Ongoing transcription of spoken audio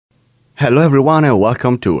Hello everyone and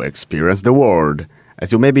welcome to Experience the World.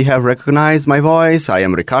 As you maybe have recognized my voice, I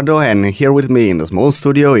am Ricardo and here with me in the small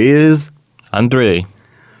studio is... Andrei.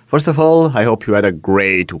 First of all, I hope you had a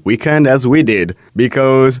great weekend as we did,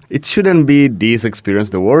 because it shouldn't be this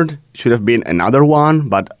Experience the World, it should have been another one,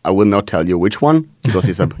 but I will not tell you which one, because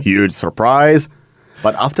it's a huge surprise.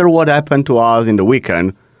 But after what happened to us in the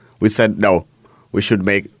weekend, we said no, we should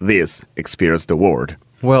make this Experience the World.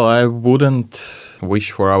 Well, I wouldn't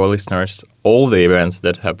wish for our listeners all the events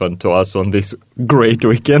that happened to us on this great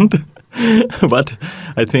weekend. But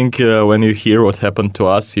I think when you hear what happened to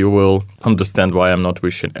us, you will understand why I'm not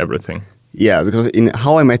wishing everything. Yeah, because in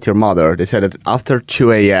How I Met Your Mother, they said that after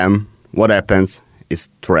 2 a.m., what happens is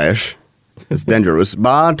trash. It's dangerous.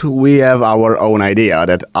 But we have our own idea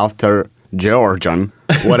that after Georgian,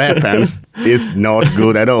 what happens is not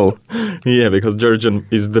good at all. Yeah, because Georgian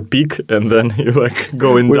is the peak, and then you're like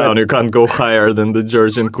going down. You can't go higher than the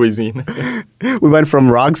Georgian cuisine. We went from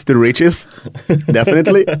rags to riches,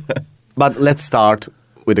 definitely. But let's start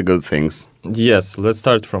with the good things. Yes, let's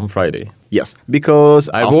start from Friday. Yes, because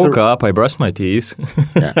I woke up, I brushed my teeth.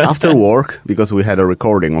 After work, because we had a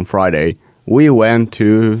recording on Friday, we went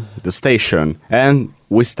to the station and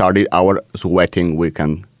we started our sweating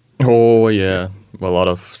weekend. Oh, yeah. A lot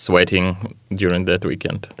of sweating during that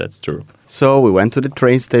weekend. That's true. So we went to the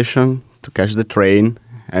train station to catch the train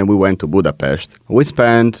and we went to Budapest. We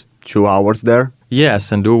spent 2 hours there.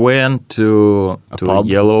 Yes, and we went to pub?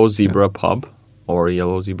 Yellow Zebra pub or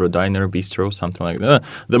Yellow Zebra Diner, Bistro, something like that.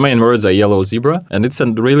 The main words are Yellow Zebra, and it's a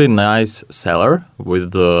really nice seller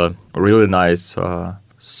with really nice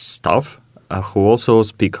stuff who also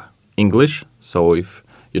speak English. So if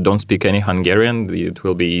you don't speak any Hungarian, it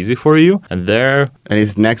will be easy for you. And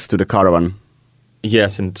it's next to the Caravan.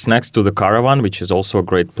 Yes, and it's next to the Caravan, which is also a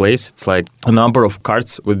great place. It's like a number of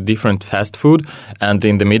carts with different fast food. And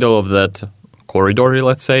in the middle of that corridor,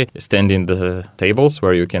 let's say, stand in the tables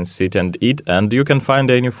where you can sit and eat. And you can find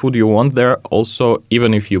any food you want there. Also,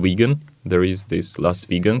 even if you're vegan, there is this Last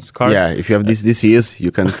Vegans card. Yeah, if you have this disease,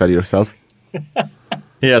 you can feed yourself.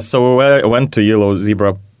 Yeah, so we went to Yellow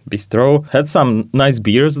Zebra Bistro, had some nice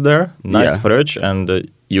beers there, nice fridge, and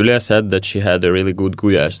Julia said that she had a really good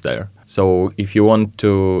goulash there. So if you want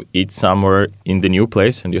to eat somewhere in the new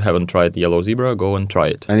place and you haven't tried Yellow Zebra, go and try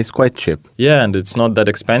it. And it's quite cheap. Yeah, and it's not that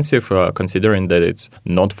expensive considering that it's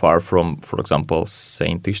not far from, for example,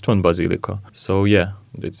 St. István Basilica. So yeah,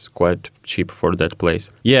 it's quite cheap for that place.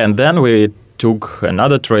 Yeah, and then we took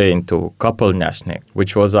another train to Kapolnyásnyk,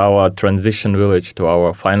 which was our transition village to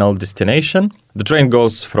our final destination. The train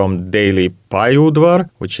goes from Déli pályaudvar,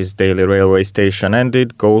 which is Déli railway station, and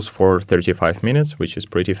it goes for 35 minutes, which is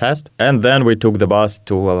pretty fast. And then we took the bus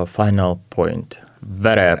to our final point,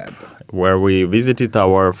 Verep, where we visited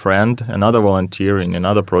our friend, another volunteer in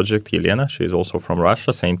another project, Elena. She's also from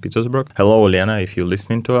Russia, St. Petersburg. Hello, Elena, if you're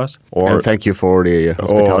listening to us. And thank you for the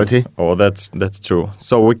hospitality. Oh, that's true.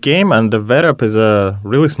 So we came, and the Verep is a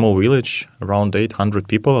really small village. Around 800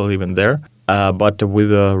 people are living there, but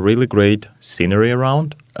with a really great scenery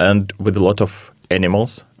around and with a lot of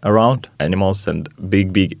animals around, animals and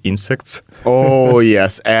big insects. Oh,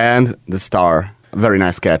 yes, and the star. Very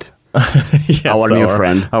nice cat. Yes,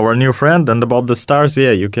 our new friend. And about the stars,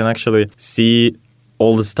 yeah, you can actually see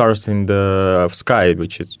all the stars in the sky,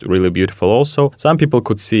 which is really beautiful also. Some people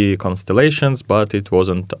could see constellations, but it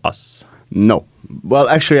wasn't us. No. Well,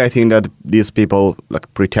 actually, I think that these people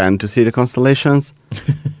pretend to see the constellations.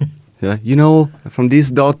 Yeah, from this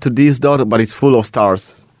dot to this dot, but it's full of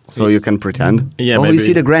stars. So you can pretend. Yeah, maybe. You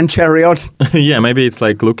see the Grand Chariot? Yeah, maybe it's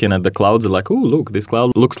like looking at the clouds like, oh, look, this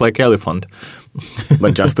cloud looks like elephant.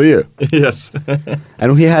 But just to you. Yes.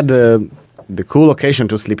 And we had the cool occasion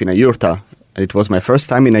to sleep in a yurta. It was my first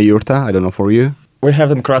time in a yurta. I don't know for you. We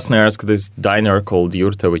have in Krasnoyarsk this diner called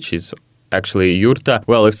Yurta, which is actually yurta.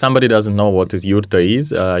 Well, if somebody doesn't know what yurta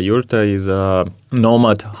is a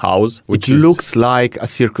nomad house. It looks like a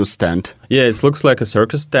circus tent. Yeah, it looks like a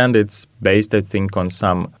circus tent. It's based, I think, on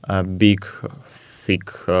some big, thick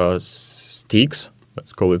sticks.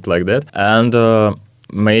 Let's call it like that. And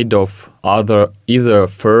made of either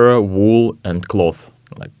fur, wool, and cloth.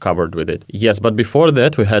 Like covered with it. Yes, but before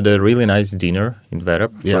that, we had a really nice dinner in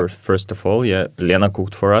Verep. Yeah. First of all, Lena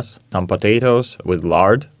cooked for us some potatoes with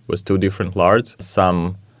lard, with 2 different lards,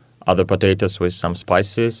 some other potatoes with some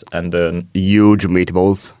spices, and then huge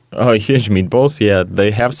meatballs. Oh, huge meatballs, yeah.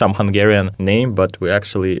 They have some Hungarian name, but we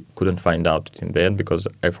actually couldn't find out in the end because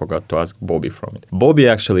I forgot to ask Bobby from it. Bobby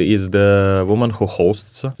actually is the woman who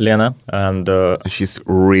hosts Lena, and she's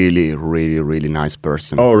really, really, really nice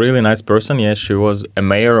person. Oh, really nice person. Yeah, she was a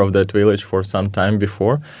mayor of that village for some time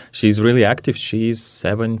before. She's really active. She's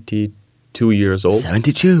 72 72 years old.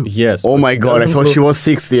 72? Yes. Oh but my she God, I doesn't thought look- she was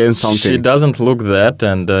 60 and something. She doesn't look that,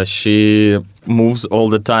 and she moves all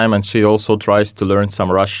the time, and she also tries to learn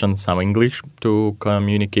some Russian, some English to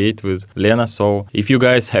communicate with Lena. So if you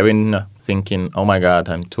guys have been thinking, oh my God,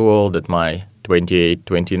 I'm too old at my 28,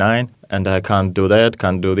 29, and I can't do that,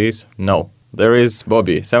 can't do this, no. There is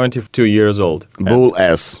Bobby, 72 years old. Bull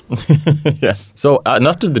S. Yes. So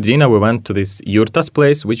after the dinner, we went to this Yurtas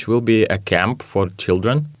place, which will be a camp for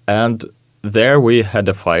children. And there we had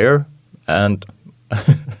a fire. And,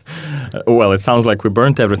 well, it sounds like we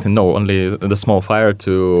burnt everything. No, only the small fire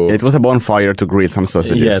to... It was a bonfire to grill some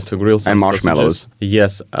sausages. Yeah, to grill some and marshmallows. sausages.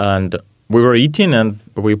 Yes, and we were eating and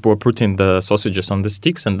we were putting the sausages on the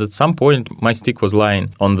sticks. And at some point, my stick was lying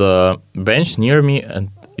on the bench near me and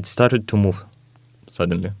it started to move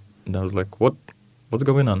suddenly. And I was like, what's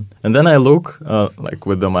going on? And then I look like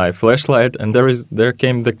with my flashlight and there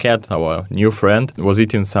came the cat, our new friend, was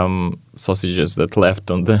eating some sausages that left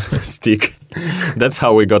on the stick. That's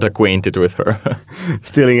how we got acquainted with her.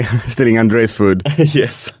 Stealing Andre's food.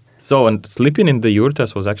 Yes. So, and sleeping in the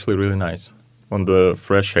yurtas was actually really nice on the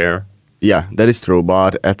fresh air. Yeah, that is true.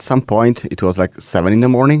 But at some point, it was like 7 in the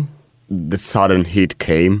morning. The sudden heat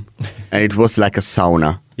came, and it was like a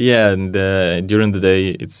sauna. Yeah, and during the day,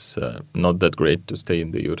 it's not that great to stay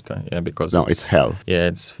in the yurta. Yeah, because No, it's hell. Yeah,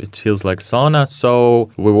 it feels like sauna.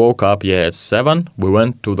 So we woke up, at 7. We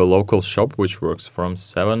went to the local shop, which works from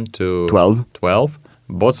 7 to 12.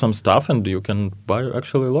 Bought some stuff, and you can buy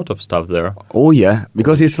actually a lot of stuff there. Oh, yeah,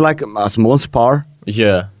 because it's like a small Spar.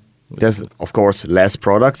 Yeah. There's, of course, less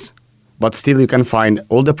products, but still you can find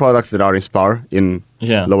all the products that are in Spar in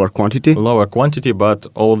lower quantity. Lower quantity, but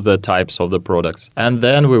all the types of the products. And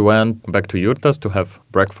then we went back to Yurtas to have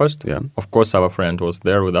breakfast. Yeah. Of course, our friend was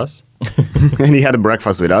there with us. And he had a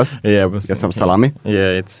breakfast with us. Yeah. Got some salami.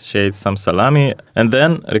 Yeah, she ate some salami. And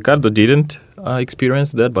then Ricardo didn't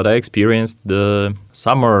experience that, but I experienced the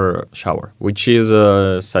summer shower, which is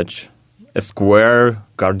such a square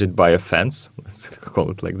guarded by a fence, let's call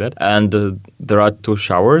it like that. And there are 2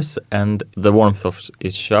 showers, and the warmth of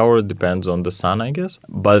each shower depends on the sun, I guess.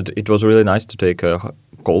 But it was really nice to take a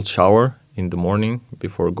cold shower in the morning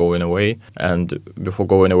before going away, and before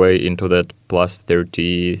going away into that plus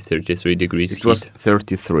 30, 33 degrees It was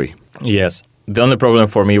 33. Yes. The only problem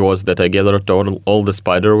for me was that I gathered all the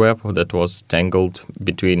spider web that was tangled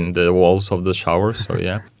between the walls of the shower. So,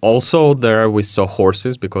 yeah. Also, there we saw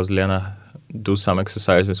horses because Lena do some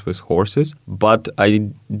exercises with horses. But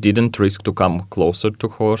I didn't risk to come closer to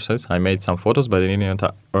horses. I made some photos, but I didn't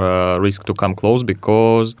risk to come close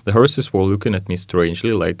because the horses were looking at me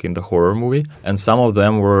strangely, like in the horror movie. And some of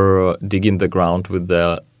them were digging the ground with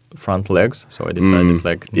their front legs, so I decided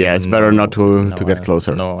it's better not to get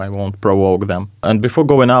closer. No, I won't provoke them. And before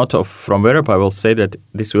going out from Verep, I will say that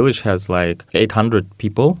this village has like 800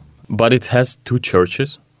 people, but it has 2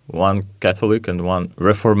 churches, one Catholic and one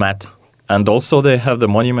Reformat. And also they have the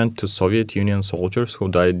monument to Soviet Union soldiers who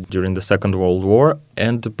died during the Second World War.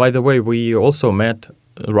 And by the way, we also met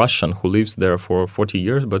a Russian who lives there for 40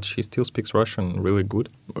 years, but she still speaks Russian really good.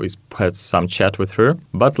 We had some chat with her.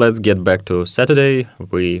 But let's get back to Saturday.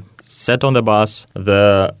 We sat on the bus.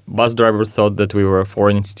 The bus driver thought that we were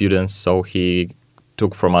foreign students, so he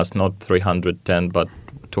took from us not 310, but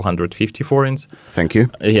 250 forints. Thank you.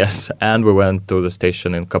 Yes, and we went to the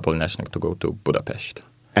station in Kapolnyashnik to go to Budapest.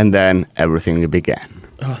 And then everything began.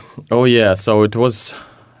 Oh, yeah, so it was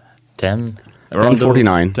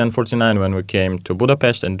 10:49. 10:49 when we came to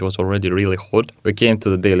Budapest, and it was already really hot. We came to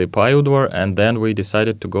the Daily Pályaudvar, and then we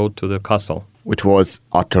decided to go to the castle. Which was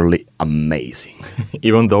utterly amazing.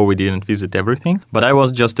 Even though we didn't visit everything. But I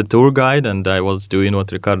was just a tour guide, and I was doing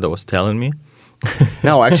what Ricardo was telling me.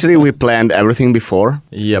 No, actually, we planned everything before.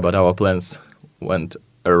 Yeah, but our plans went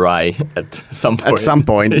awry at some point. At some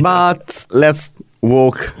point, but let's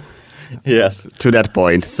walk to that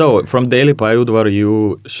point. So, from Daily Pályaudvar,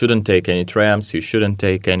 you shouldn't take any trams, you shouldn't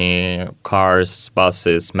take any cars,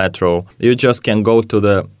 buses, metro. You just can go to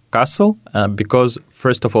the castle because,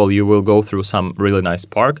 first of all, you will go through some really nice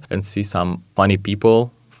park and see some funny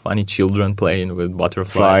people, funny children playing with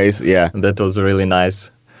butterflies. Flies, yeah. And that was really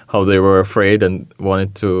nice. How they were afraid and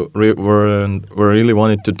wanted to really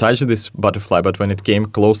wanted to touch this butterfly, but when it came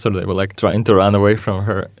closer, they were like trying to run away from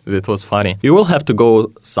her. It was funny. You will have to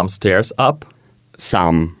go some stairs up.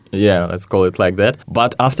 Yeah, let's call it like that.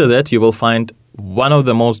 But after that, you will find one of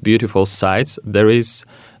the most beautiful sights. There is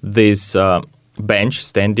this bench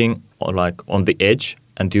standing on the edge,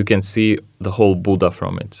 and you can see the whole Buda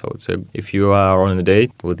from it. So if you are on a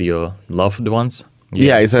date with your loved ones,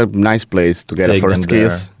 Yeah, it's a nice place to get a Take first them there.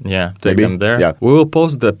 kiss. Yeah, take maybe? them there. Yeah. We will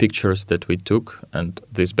post the pictures that we took, and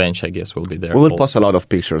this bench, I guess, will be there. We will also. post a lot of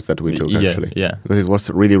pictures that we took, Yeah, actually. yeah. Because it was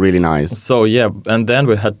really, really nice. So yeah, and then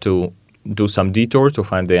we had to do some detour to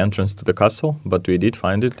find the entrance to the castle, but we did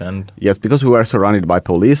find it, and Yes, because we were surrounded by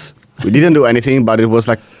police. We didn't do anything, but it was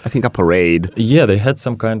like, I think, a parade. yeah, they had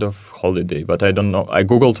some kind of holiday, but I don't know. I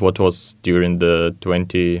googled what was during the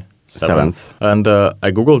 27th, and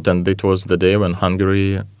I googled, and it was the day when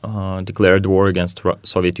Hungary declared war against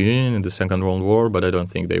Soviet Union in the Second World War, but I don't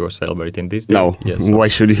think they were celebrating this day. No, Yes. So, why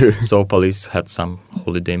should you? so police had some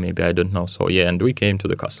holiday, maybe, I don't know. So yeah, and we came to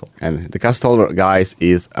the castle. And the castle, guys,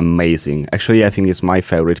 is amazing. Actually, I think it's my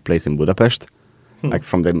favorite place in Budapest, like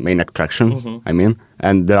from the main attractions, I mean.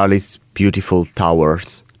 And there are these beautiful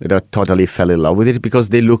towers that I totally fell in love with it because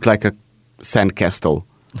they look like a sand castle.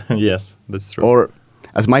 Yes, that's true. Or,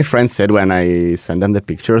 as my friend said when I sent them the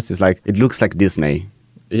pictures, it's like, it looks like Disney.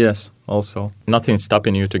 Yes, also. Nothing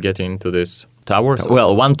stopping you to get into this towers.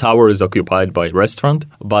 Well, one tower is occupied by restaurant,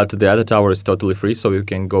 but the other tower is totally free, so you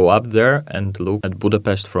can go up there and look at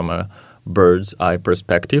Budapest from a bird's eye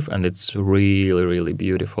perspective, and it's really, really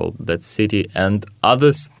beautiful, that city. And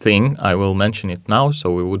other thing, I will mention it now,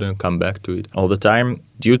 so we wouldn't come back to it all the time.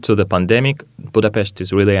 Due to the pandemic, Budapest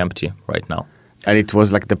is really empty right now. And it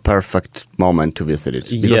was like the perfect moment to visit it.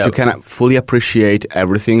 Because Yeah. you can fully appreciate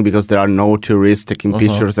everything because there are no tourists taking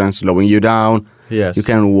pictures and slowing you down. Yes. You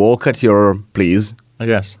can walk at your please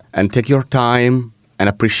Yes. and take your time and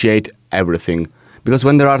appreciate everything. Because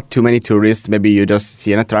when there are too many tourists, maybe you just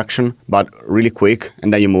see an attraction, but really quick,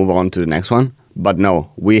 and then you move on to the next one. But no,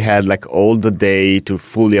 we had like all the day to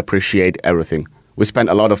fully appreciate everything. We spent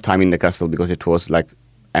a lot of time in the castle because it was like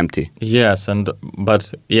empty. Yes,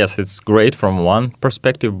 but yes, it's great from one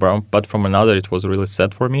perspective, but from another, it was really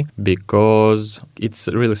sad for me because it's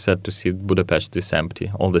really sad to see Budapest is empty.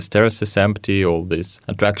 All these terraces empty, all these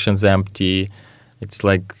attractions empty. It's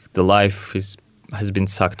like the life has been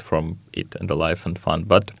sucked from it, and the life and fun.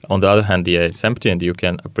 But on the other hand, yeah, it's empty, and you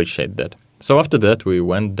can appreciate that. So after that, we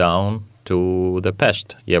went down to the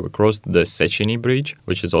Pest. Yeah, we crossed the Széchenyi Bridge,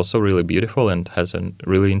 which is also really beautiful and has a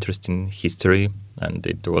really interesting history. And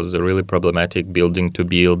it was a really problematic building to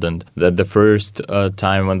build. And that the first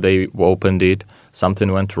time when they opened it,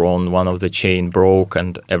 something went wrong. One of the chain broke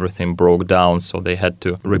and everything broke down. So they had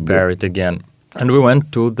to repair it again. And we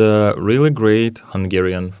went to the really great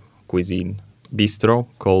Hungarian cuisine bistro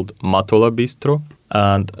called Matola Bistro.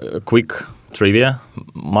 And a quick trivia,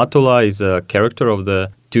 Matola is a character of the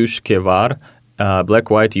Tüskevar,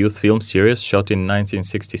 black-white youth film series shot in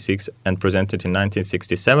 1966 and presented in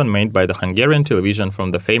 1967, made by the Hungarian television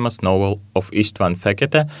from the famous novel of István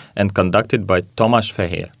Fekete and conducted by Tamás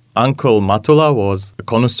Fehér. Uncle Matula was a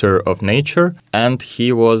connoisseur of nature, and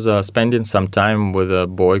he was spending some time with a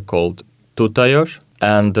boy called Tutajos,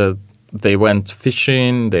 and they went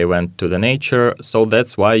fishing, they went to the nature, so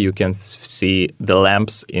that's why you can see the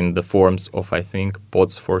lamps in the forms of, I think,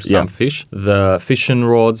 pots for some fish. The fishing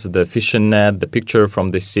rods, the fishing net, the picture from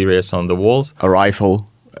this series on the walls. A rifle.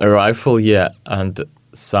 A rifle, yeah, and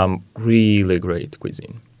some really great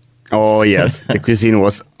cuisine. Oh, yes. The cuisine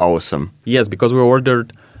was awesome. Yes, because we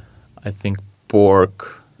ordered, I think,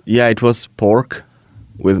 pork. Yeah, it was pork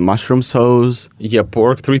with mushroom sauce. Yeah,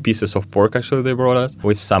 pork, 3 pieces of pork actually they brought us,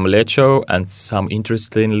 with some lecho and some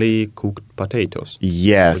interestingly cooked potatoes.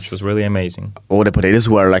 Yes. Which was really amazing. Oh, the potatoes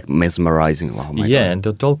were like mesmerizing. Oh my God. And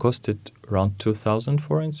the toll costed around 2,000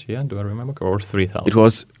 forints, yeah, do I remember? Or 3,000? It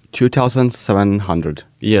was 2,700.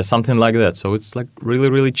 Yeah, something like that. So it's like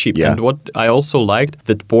really, really cheap. Yeah. And what I also liked,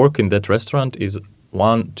 that pork in that restaurant is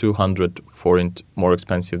 200 forint more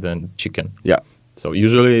expensive than chicken. Yeah. So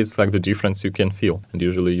usually it's like the difference you can feel, and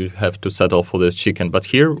usually you have to settle for the chicken. But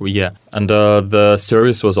here, yeah. And the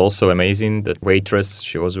service was also amazing. The waitress,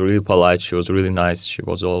 she was really polite. She was really nice. She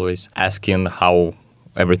was always asking how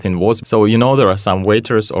everything was. So, there are some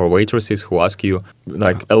waiters or waitresses who ask you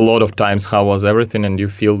like a lot of times how was everything, and you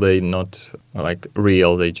feel they not like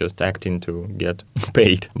real. They just acting to get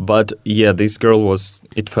paid. But yeah, this girl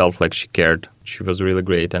it felt like she cared. She was really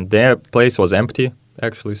great. And their place was empty,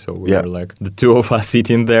 actually, so we were like the two of us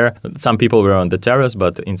sitting there. Some people were on the terrace,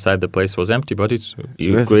 but inside the place was empty. But it's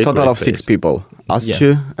a great total of place. 6 people, us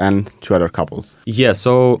 2 and 2 other couples. Yeah,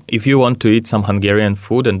 so if you want to eat some Hungarian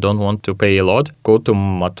food and don't want to pay a lot, go to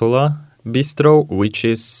Matola Bistro, which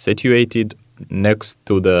is situated next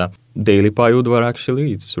to the Daily Paiudvar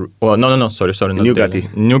actually. Sorry, not Nugati. Daily.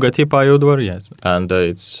 Nugati Paiudvar, yes. And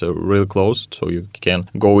it's really close, so you can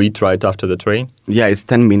go eat right after the train. Yeah, it's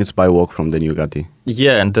 10 minutes by walk from the Nugati.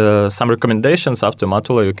 Yeah, and some recommendations after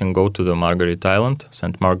Matula, you can go to the Margaret Island,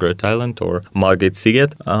 St. Margaret Island or Margit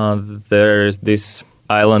Sziget. There's this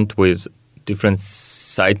island with different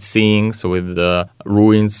sightseeings, with the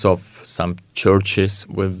ruins of some churches,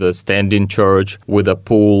 with the standing church, with a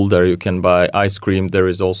pool there you can buy ice cream. There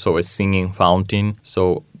is also a singing fountain.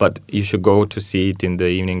 But you should go to see it in the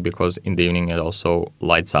evening, because in the evening it also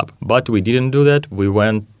lights up. But we didn't do that. We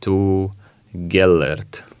went to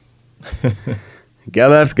Gellert.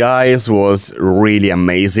 Gellert, guys, was really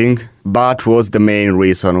amazing, but was the main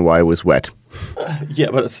reason why I was wet. Yeah,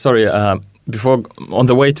 but sorry, before, on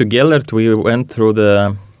the way to Gellert, we went through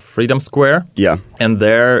the Freedom Square. Yeah. And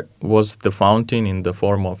there was the fountain in the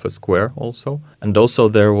form of a square also. And also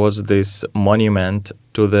there was this monument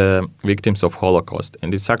to the victims of Holocaust.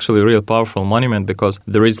 And it's actually a real powerful monument, because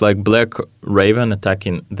there is like black raven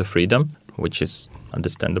attacking the freedom, which is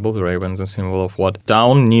understandable. The raven's a symbol of what?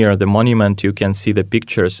 Down near the monument, you can see the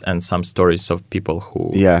pictures and some stories of people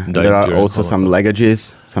who died. There are during also some Holocaust.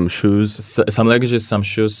 luggages, some shoes. Some luggages, some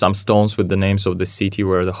shoes, some stones with the names of the city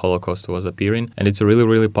where the Holocaust was appearing. And it's a really,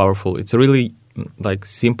 really powerful, it's a really like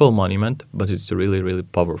simple monument, but it's really, really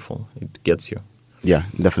powerful. It gets you. Yeah,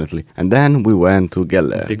 definitely. And then we went to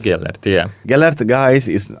Gellert. The Gellert, yeah. Gellert, guys,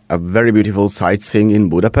 is a very beautiful sightseeing in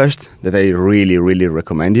Budapest that I really, really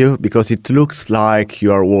recommend you, because it looks like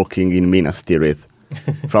you are walking in Minas Tirith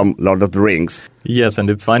from Lord of the Rings. Yes, and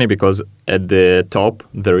it's funny because at the top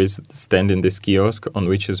there is standing this kiosk on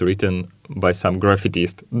which is written by some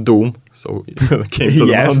graffitist, Doom. So it came to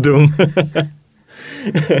Yes. the Doom.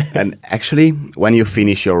 And actually, when you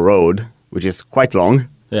finish your road, which is quite long,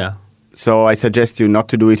 Yeah. so I suggest you not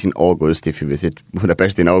to do it in August if you visit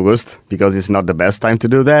Budapest in August, because it's not the best time to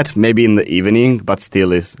do that. Maybe in the evening, but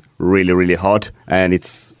still is really, really hot and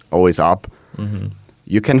it's always up. Mm-hmm.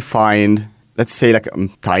 You can find, let's say, like a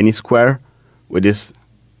tiny square with these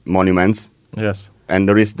monuments. Yes. And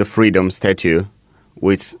there is the Freedom statue,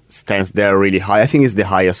 which stands there really high. I think it's the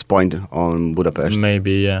highest point on Budapest.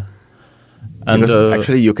 Maybe, yeah. And Because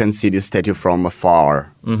actually you can see this statue from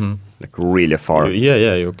afar, mhm. like really far.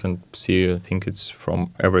 Yeah, you can see, I think it's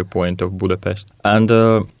from every point of Budapest. And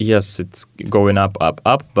yes, it's going up,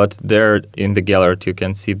 but there in the Gellert you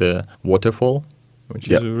can see the waterfall, which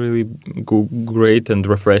is really great and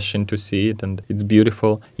refreshing to see it, and it's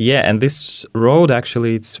beautiful. Yeah, and this road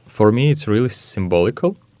actually, for me, it's really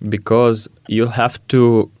symbolical, because you have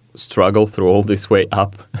to struggle through all this way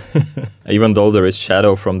up, even though there is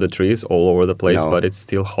shadow from the trees all over the place, but it's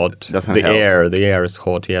still hot. Doesn't help. The air is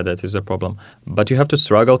hot. Yeah, that is a problem. But you have to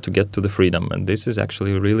struggle to get to the freedom, and this is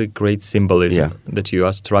actually really great symbolism that you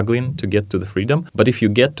are struggling to get to the freedom. But if you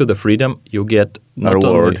get to the freedom, you get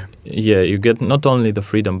you get not only the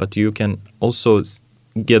freedom, but you can also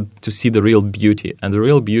get to see the real beauty, and the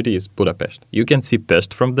real beauty is Budapest. You can see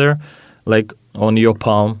Pest from there, like on your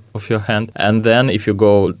palm of your hand. And then if you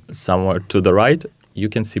go somewhere to the right, you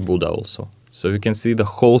can see Buda also. So you can see the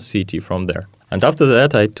whole city from there. And after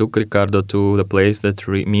that, I took Ricardo to the place that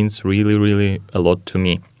means really, really a lot to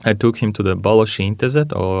me. I took him to the Balassi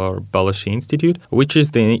Intézet, or Balassi Institute, which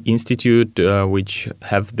is the institute which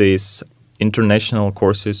have this international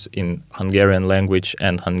courses in Hungarian language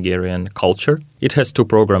and Hungarian culture. It has two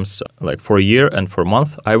programs, like for a year and for a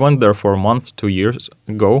month. I went there for a month 2 years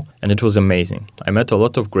ago, and it was amazing. I met a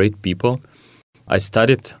lot of great people. I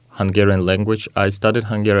studied Hungarian language. I studied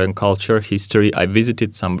Hungarian culture, history. I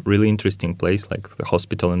visited some really interesting place, like the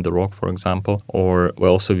Hospital in the Rock, for example. Or we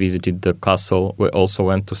also visited the castle. We also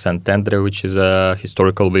went to Szentendre, which is a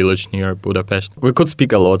historical village near Budapest. We could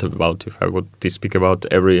speak a lot about, if I would speak about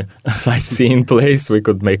every sightseeing place, we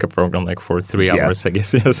could make a program like for 3 hours, I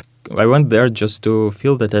guess, yes. I went there just to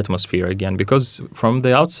feel that atmosphere again, because from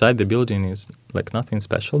the outside, the building is like nothing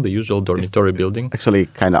special, the usual dormitory building. Actually,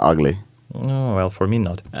 kind of ugly. Oh, well, for me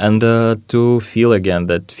not. And to feel again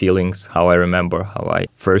that feelings, how I remember how I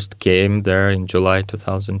first came there in July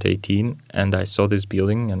 2018, and I saw this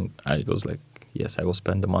building, and I was like, yes, I will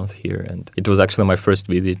spend a month here. And it was actually my first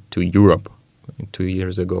visit to Europe 2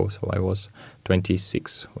 years ago, so I was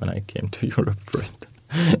 26 when I came to Europe first.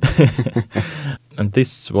 And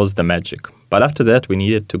this was the magic. But after that, we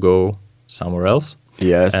needed to go somewhere else.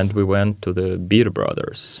 Yes. And we went to the Beer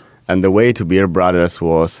Brothers. And the way to Beer Brothers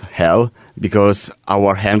was hell, because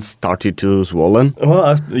our hands started to swollen.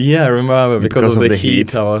 Oh, yeah, I remember. Because of the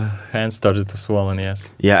heat. Our hands started to swollen, yes.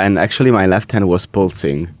 Yeah, and actually my left hand was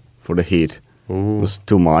pulsing for the heat. Ooh. It was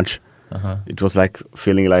too much. It was like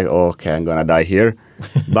feeling like, oh, okay, I'm gonna die here.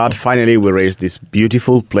 But finally, we reached this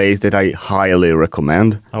beautiful place that I highly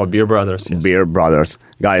recommend. Oh, Beer Brothers. Yes. Beer Brothers.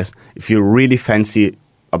 Guys, if you really fancy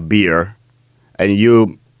a beer and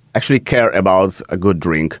you actually care about a good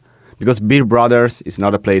drink, because Beer Brothers is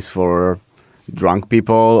not a place for drunk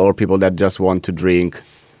people or people that just want to drink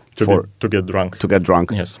To get drunk. to get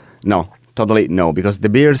drunk. Yes. No, totally no, because the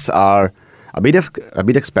beers are a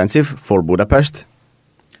bit expensive for Budapest.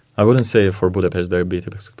 I wouldn't say for Budapest they're a bit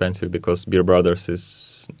expensive because Beer Brothers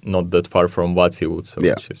is not that far from Váci út.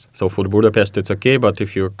 So for Budapest it's okay, but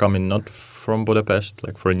if you're coming not from Budapest,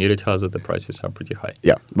 like for Nyíregyháza, the prices are pretty high.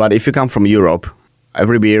 Yeah, but if you come from Europe,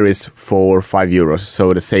 every beer is 4 or 5 euros,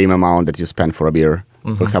 so the same amount that you spend for a beer.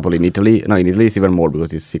 For example, in Italy it's even more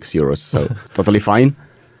because it's 6 euros, so totally fine.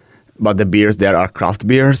 But the beers there are craft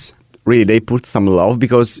beers. Really, they put some love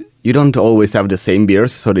because you don't always have the same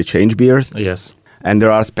beers, so they change beers. Yes. And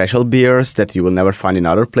there are special beers that you will never find in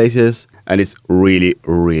other places, and it's really,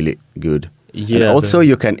 really good. Yeah. And also,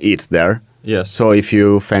 you can eat there. Yes. So if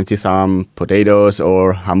you fancy some potatoes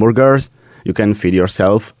or hamburgers, you can feed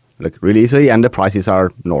yourself like really easily, and the prices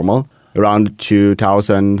are normal, around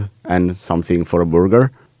 2,000 and something for a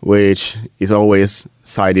burger, which is always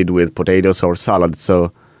sided with potatoes or salad,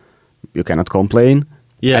 so you cannot complain.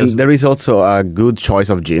 Yes. And there is also a good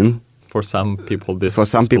choice of gin. For some people, this For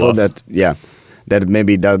some is people plus. that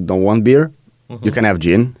maybe that don't want beer, you can have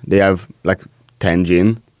gin. They have like 10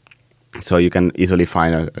 gin, so you can easily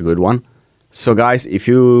find a good one. So guys, if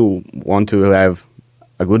you want to have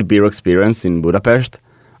a good beer experience in Budapest,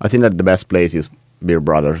 I think that the best place is Beer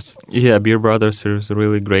Brothers. Yeah, Beer Brothers is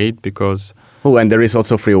really great because Oh, and there is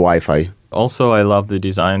also free Wi-Fi. also I love the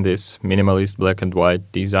design, this minimalist black and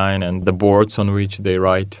white design, and the boards on which they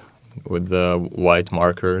write with the white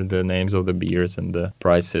marker the names of the beers and the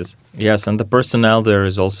prices. Yes, and the personnel there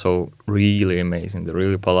is also really amazing. They're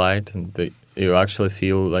really polite, and you actually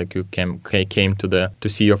feel like you came to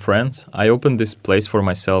see your friends. I opened this place for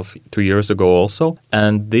myself 2 years ago also,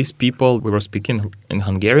 and these people, we were speaking in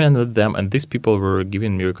Hungarian with them, and these people were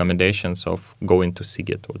giving me recommendations of going to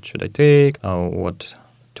Sziget. What should I take? What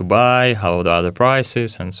to buy, how the other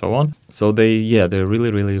prices, and so on. So they're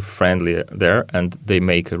really, really friendly there, and they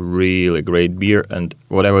make a really great beer, and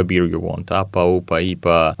whatever beer you want, APA, UPA,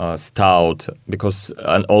 IPA, Stout,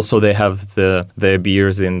 and also they have their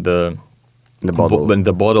beers in the bottle. In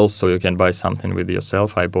the bottles, so you can buy something with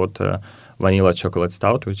yourself. I bought vanilla chocolate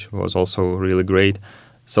stout, which was also really great.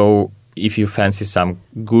 So if you fancy some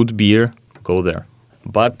good beer, go there.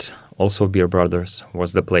 But also Beer Brothers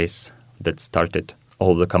was the place that started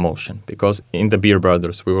all the commotion, because in the Beer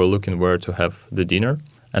Brothers we were looking where to have the dinner,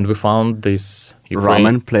 and we found this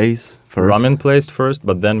ramen place first.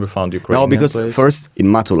 But then we found Ukrainian No, because place. first in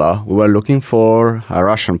Matula we were looking for a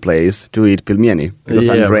Russian place to eat pilmeni, because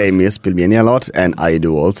Andrei misses pilmeni a lot, and I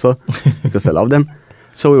do also because I love them.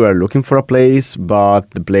 So we were looking for a place, but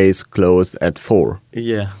the place closed at 4.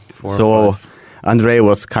 Yeah. 4 So or 5. Andrei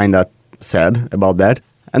was kind of sad about that.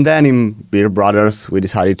 And then in Beer Brothers, we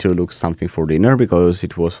decided to look something for dinner because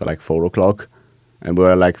it was like 4 o'clock. And we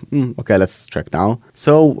were like, okay, let's check now.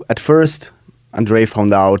 So at first, Andrei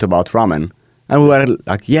found out about ramen. And we were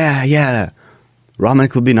like, yeah, ramen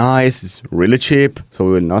could be nice. It's really cheap, so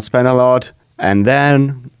we will not spend a lot. And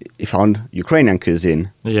then he found Ukrainian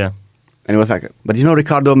cuisine. Yeah. And he was like, but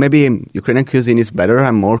Ricardo, maybe Ukrainian cuisine is better.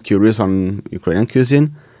 I'm more curious on Ukrainian cuisine.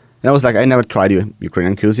 And I was like, I never tried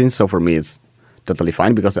Ukrainian cuisine, so for me it's totally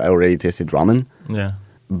fine because I already tasted ramen. Yeah.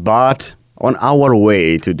 But on our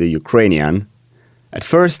way to the Ukrainian, at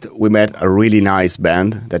first we met a really nice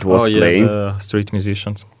band that was playing. The street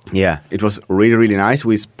musicians. Yeah, it was really, really nice.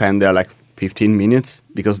 We spent there like 15 minutes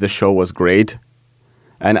because the show was great.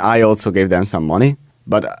 And I also gave them some money,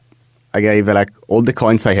 but I gave like all the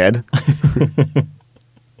coins I had.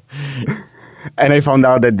 And I found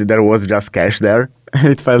out that there was just cash there.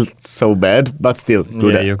 It felt so bad, but still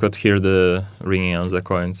good. Yeah, you could hear the ringing of the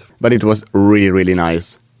coins. But it was really, really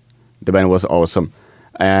nice. The band was awesome.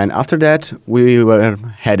 And after that, we were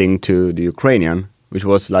heading to the Ukrainian, which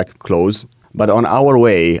was like close. But on our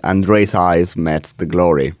way, Andrei's eyes met the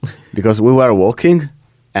glory. Because we were walking,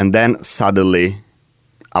 and then suddenly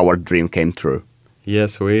our dream came true.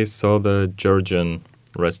 Yes, we saw the Georgian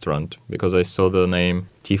restaurant because I saw the name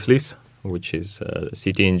Tiflis, which is a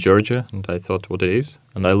city in Georgia, and I thought what it is.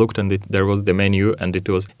 And I looked, and there was the menu, and it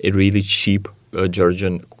was a really cheap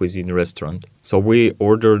Georgian cuisine restaurant. So we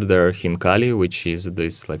ordered their hinkali, which is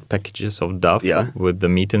this like packages of duff with the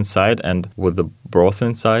meat inside and with the broth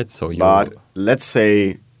inside. But let's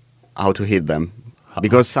say how to eat them.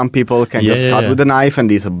 Because some people can just cut with a knife, and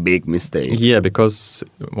this is a big mistake. Yeah, because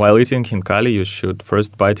while eating khinkali, you should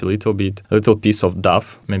first bite a little piece of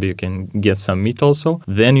duff. Maybe you can get some meat also.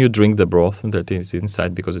 Then you drink the broth that is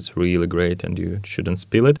inside because it's really great and you shouldn't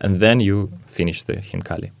spill it. And then you finish the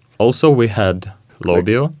khinkali. Also, we had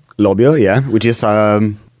lobio. Lobio, yeah, which is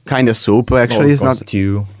kind of soup actually. It's not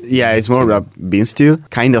stew. Yeah, it's more a bean stew,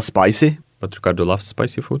 kind of spicy. But Ricardo loves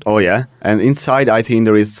spicy food. Oh yeah, and inside I think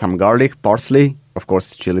there is some garlic, parsley, of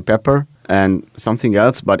course chili pepper, and something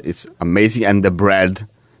else. But it's amazing, and the bread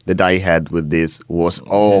that I had with this was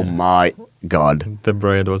my god. The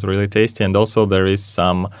bread was really tasty, and also there is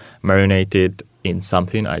some marinated in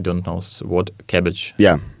something I don't know what, cabbage.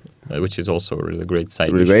 Yeah, which is also a really great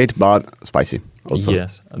side really dish. Great, but spicy also.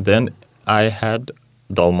 Yes. Then I had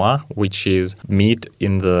dolma, which is meat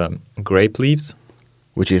in the grape leaves,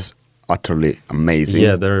 which is utterly amazing.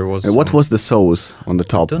 Yeah, there was. And what was the sauce on the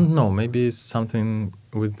top? I don't know. Maybe something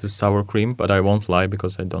with the sour cream, but I won't lie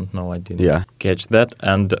because I don't know. I didn't catch that.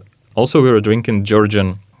 And also, we were drinking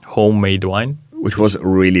Georgian homemade wine, which was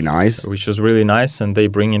really nice. Which was really nice, and they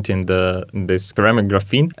bring it in this ceramic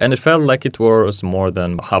graphene, and it felt like it was more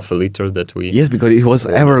than half a liter that we. Yes, because it was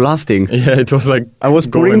everlasting. Yeah, it was like I was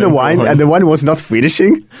pouring the wine, and the wine was not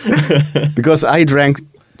finishing because I drank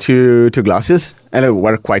two glasses, and they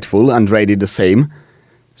were quite full. Andre did the same,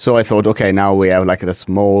 so I thought, okay, now we have like a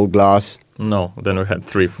small glass. No, then we had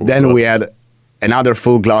 3 full. Then glasses. we had another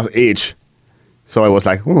full glass each. So I was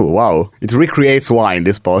like, oh wow, it recreates wine,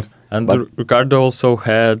 this pot. And Ricardo also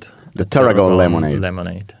had the Tarragon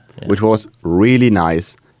lemonade, which was really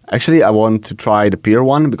nice. Actually, I want to try the pear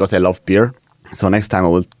one because I love pear. So next time I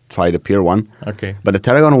will try the pear one. Okay. But the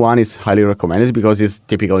Tarragon one is highly recommended because it's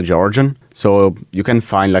typical Georgian. So you can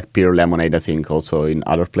find like pear lemonade, I think, also in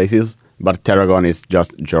other places. But Tarragon is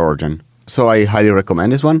just Georgian. So I highly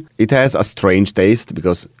recommend this one. It has a strange taste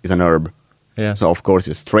because it's an herb. Yes. So of course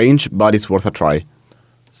it's strange, but it's worth a try.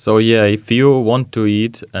 So yeah, if you want to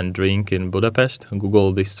eat and drink in Budapest,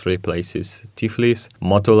 Google these 3 places: Tiflis,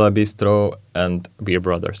 Motola Bistro, and Beer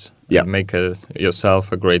Brothers. Yeah. And make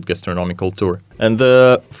yourself a great gastronomical tour. And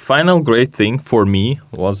the final great thing for me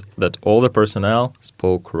was that all the personnel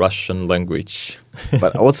spoke Russian language.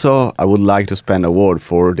 But also, I would like to spend a word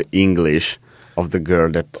for the English of the girl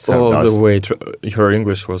that served us. The way her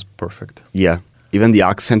English was perfect. Yeah, even the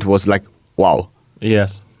accent was like, wow.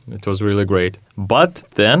 Yes. It was really great. But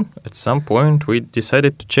then, at some point, we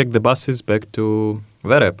decided to check the buses back to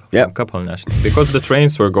Vereb, Kapelnest, because the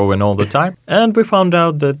trains were going all the time. And we found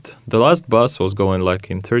out that the last bus was going like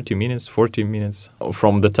in 30 minutes, 40 minutes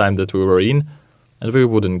from the time that we were in, and we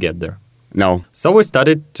wouldn't get there. No. So we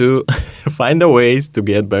started to find a ways to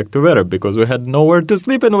get back to Vereb because we had nowhere to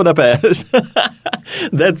sleep in Budapest.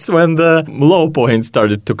 That's when the low points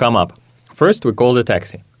started to come up. First, we called a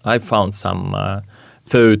taxi. I found some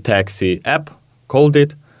food taxi app, called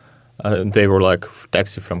it. They were like,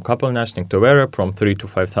 taxi from Kapelnest to Vereb from 3,000 to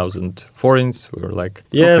 5,000 forints. We were like,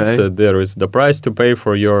 yes, there is the price to pay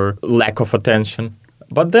for your lack of attention.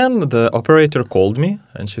 But then the operator called me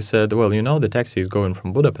and she said, well, you know, the taxi is going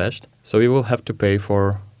from Budapest, so you will have to pay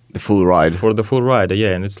for the full ride. For the full ride,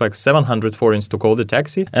 yeah. And it's like 700 forints to call the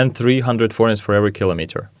taxi and 300 forints for every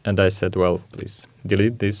kilometer. And I said, well, please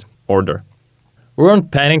delete this order. We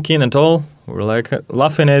weren't panicking at all. We were like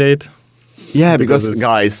laughing at it. Yeah, because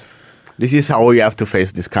guys, this is how you have to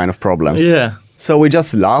face this kind of problems. Yeah. So we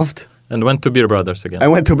just laughed. And went to Beer Brothers again. I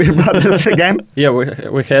went to Beer Brothers again? Yeah,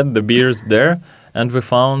 we had the beers there. And we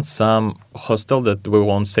found some hostel that we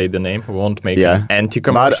won't say the name. We won't make an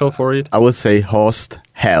anti-commercial for it. I would say Host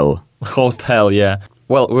Hell. Host Hell, yeah.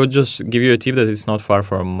 Well, we'll just give you a tip that it's not far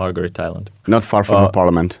from Margaret Island. Not far from the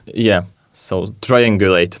Parliament. Yeah, so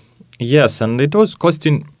triangulate. Yes, and it was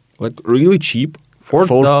costing like really cheap.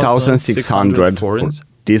 4,600 forints.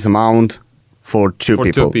 This amount for two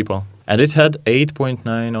people. For 2 people. And it had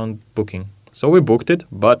 8.9 on booking. So we booked it,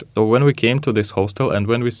 but when we came to this hostel and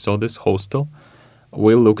when we saw this hostel,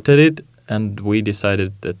 we looked at it and we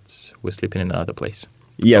decided that we're sleeping in another place.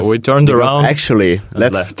 Yes. So we turned around. Actually,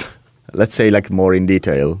 let's say like more in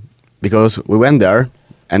detail, because we went there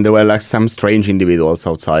and there were like some strange individuals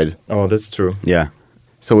outside. Oh, that's true. Yeah.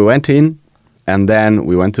 So we went in and then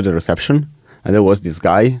we went to the reception and there was this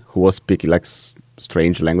guy who was speaking like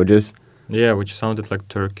strange languages. Yeah, which sounded like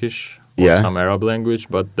Turkish or some Arab language,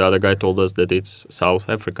 but the other guy told us that it's South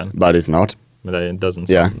African. But it's not. But it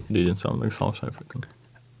didn't sound like South African.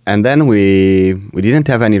 And then we didn't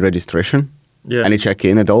have any registration, any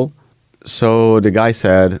check-in at all. So the guy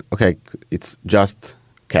said, okay, it's just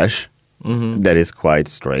cash. Mm-hmm. That is quite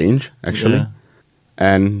strange, actually. Yeah.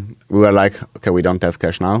 And we were like, okay, we don't have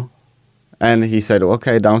cash now. And he said,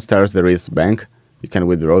 okay, downstairs there is bank. You can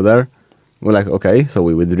withdraw there. We're like, okay, so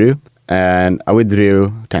we withdrew. And I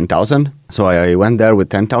withdrew 10,000. So I went there with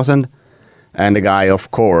 10,000. And the guy, of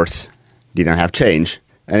course, didn't have change.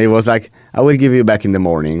 And he was like, I will give you back in the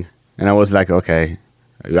morning. And I was like, okay,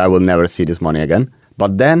 I will never see this money again.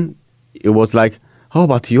 But then it was like, oh,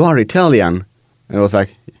 but you are Italian. And I was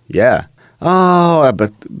like, yeah. Oh,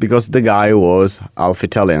 but because the guy was half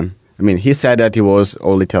Italian. I mean, he said that he was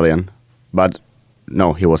all Italian. But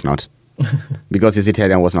no, he was not. Because his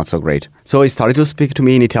Italian was not so great. So he started to speak to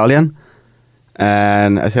me in Italian.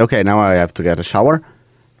 And I said, okay, now I have to get a shower.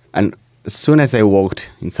 And as soon as I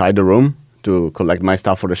walked inside the room to collect my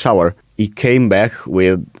stuff for the shower, he came back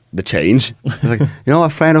with the change. I was like, a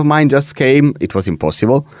friend of mine just came. It was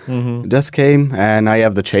impossible. Just came and I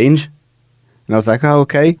have the change. And I was like, oh,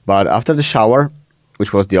 okay. But after the shower,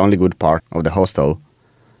 which was the only good part of the hostel,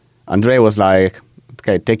 Andrei was like,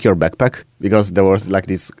 okay, take your backpack. Because there was like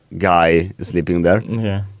this guy sleeping there.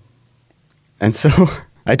 Yeah. And so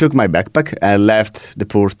I took my backpack and left the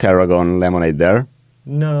poor Tarragon lemonade there.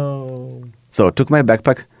 No. So I took my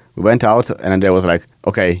backpack, we went out, and Andrea was like,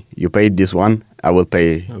 okay, you paid this one, I will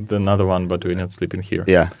pay. Another one, but we're not sleeping here.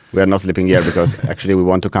 Yeah, we are not sleeping here because actually we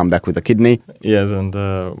want to come back with a kidney. Yes, and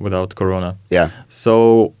without corona. Yeah.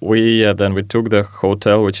 So we took the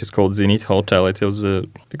hotel, which is called Zenit Hotel. It was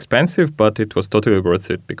expensive, but it was totally worth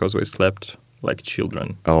it because we slept like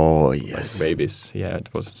children. Oh, yes. Like babies. Yeah, it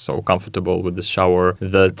was so comfortable with the shower.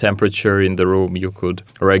 The temperature in the room, you could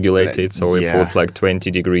regulate it. So we put like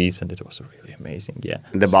 20 degrees and it was really amazing. Yeah.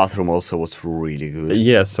 The bathroom also was really good.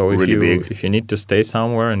 Yeah, so really if you need to stay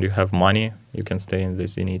somewhere and you have money, you can stay in the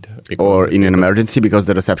Zenit. Or in an emergency because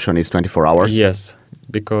the reception is 24 hours. Yes,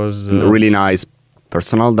 because... really nice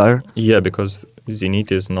personal there. Yeah, because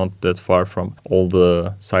Zenit is not that far from all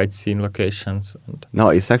the sightseeing locations. No,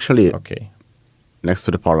 it's actually... Okay. Next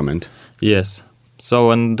to the parliament. Yes.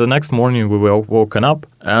 So, and the next morning we were woken up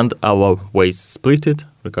and our ways splitted.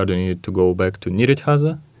 Ricardo needed to go back to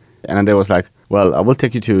Nyíregyháza. And I was like, well, I will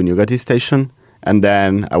take you to Nyugati station and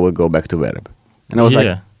then I will go back to Vereb. And I was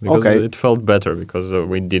like, because okay. it felt better because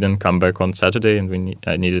we didn't come back on Saturday and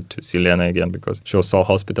I needed to see Lena again because she was so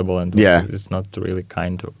hospitable and it's not really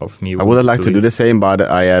kind of me. I would have liked to do the same, but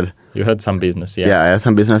I had... You had some business, yeah. Yeah, I had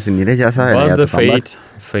some business in Nyíregyháza. But the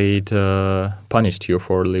fate punished you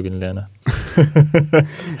for leaving Lena.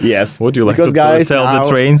 Yes. Would you like because to guys, tell now, the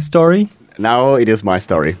train story? Now it is my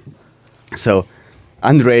story. So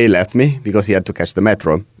Andrei left me because he had to catch the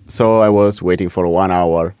metro. So I was waiting for 1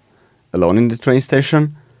 hour alone in the train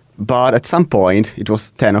station. But at some point, it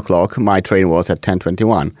was 10 o'clock, my train was at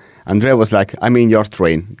 10:21. Andrea was like, I'm in your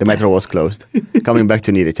train. The metro was closed. Coming back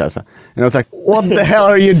to Nyíregyháza. And I was like, what the hell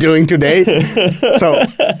are you doing today? So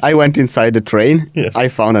I went inside the train. Yes. I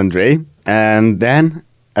found Andrei. And then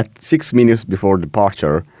at 6 minutes before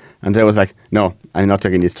departure, Andrea was like, no, I'm not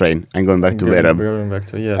taking this train. I'm going back to Vereb.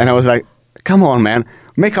 And I was like, come on, man.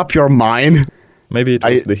 Make up your mind. Maybe it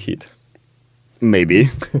was the heat. Maybe.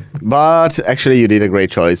 But actually you did a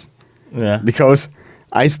great choice. Yeah. Because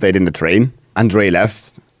I stayed in the train. Andrei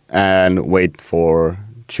left and wait for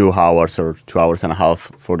 2 hours or 2 hours and a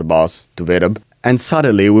half for the bus to Vereb. And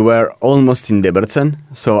suddenly we were almost in Debrecen.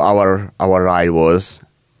 So our ride was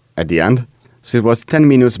at the end. So it was 10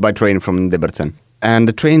 minutes by train from Debrecen. And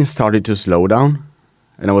the train started to slow down.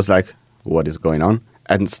 And I was like, what is going on?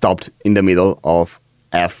 And stopped in the middle of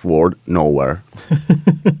F-word nowhere.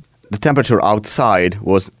 The temperature outside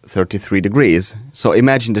was 33 degrees. So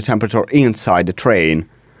imagine the temperature inside the train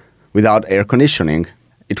without air conditioning.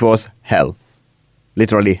 It was hell.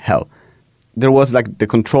 Literally hell. There was like the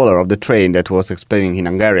controller of the train that was explaining in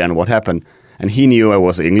Hungarian what happened. And he knew I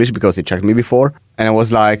was English because he checked me before. And I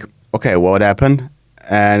was like, okay, what happened?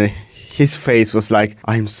 And his face was like,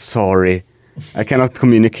 I'm sorry. I cannot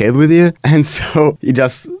communicate with you. And so he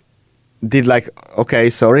just did like, okay,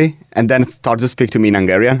 sorry. And then started to speak to me in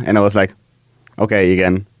Hungarian. And I was like, okay,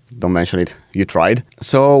 again, don't mention it. You tried.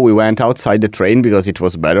 So we went outside the train because it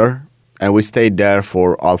was better. And we stayed there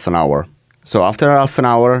for half an hour. So after half an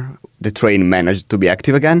hour, the train managed to be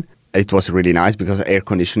active again. It was really nice because air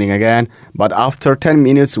conditioning again. But after 10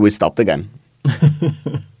 minutes, we stopped again.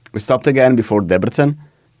 We stopped again before Debrecen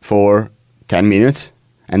for 10 minutes.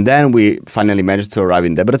 And then we finally managed to arrive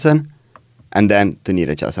in Debrecen and then to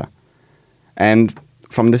Nyíregyháza. And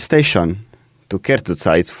from the station to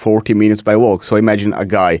Kertuca, it's 40 minutes by walk. So imagine a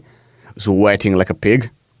guy sweating like a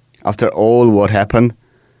pig after all what happened,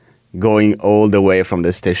 going all the way from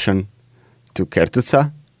the station to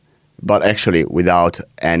Kertuca, but actually without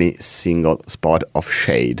any single spot of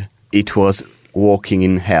shade. It was walking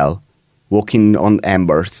in hell, walking on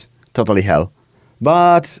embers totally hell.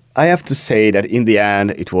 But I have to say that in the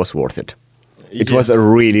end, it was worth it. It was Yes. a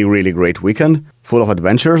really, really great weekend, full of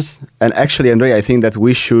adventures. And actually, Andrei, I think that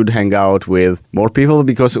we should hang out with more people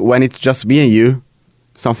because when it's just me and you,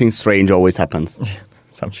 something strange always happens.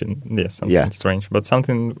 Something Yeah. strange, but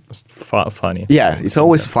something funny. Yeah, it's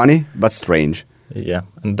always funny, but strange. Yeah,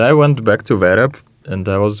 and I went back to Vereb, and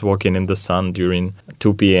I was walking in the sun during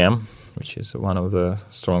 2 p.m., which is one of the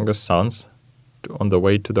strongest suns, on the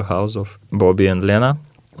way to the house of Bobby and Lena.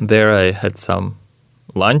 There I had some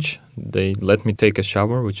lunch. They let me take a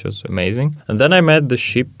shower, which was amazing. And then I met the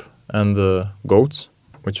sheep and the goats,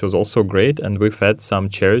 which was also great. And we fed some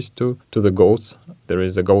cherries to the goats. There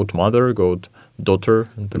is a goat mother, goat daughter,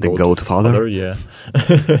 and The goat father? Yeah.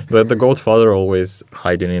 But the goat father always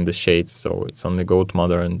hiding in the shades, so it's only goat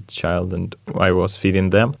mother and child, and I was feeding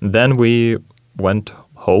them. Then we went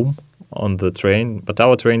home on the train, but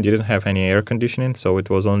our train didn't have any air conditioning, so it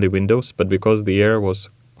was only windows. But because the air was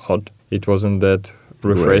hot, it wasn't that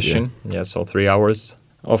refreshing. Yeah, so 3 hours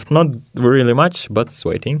of not really much, but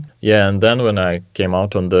sweating. Yeah, and then when I came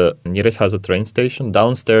out on the Nyíregyháza train station,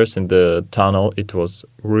 downstairs in the tunnel, it was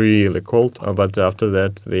really cold. But after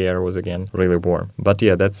that, the air was again really warm. But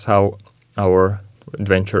yeah, that's how our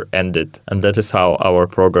adventure ended. And that is how our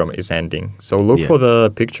program is ending. So look for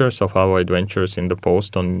the pictures of our adventures in the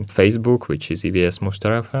post on Facebook, which is EVS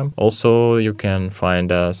Mustar FM. Also, you can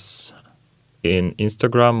find us in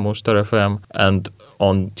Instagram, Mustar FM, and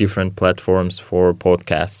on different platforms for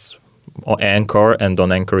podcasts. On Anchor, and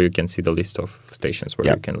on Anchor you can see the list of stations where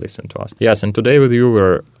you can listen to us. Yes, and today with you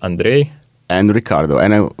were Andrei. And Ricardo.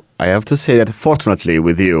 And I have to say that fortunately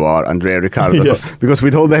with you are Andrei and Ricardo. Yes. Because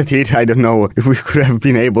with all that heat, I don't know if we could have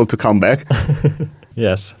been able to come back.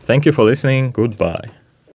 Yes, thank you for listening. Goodbye.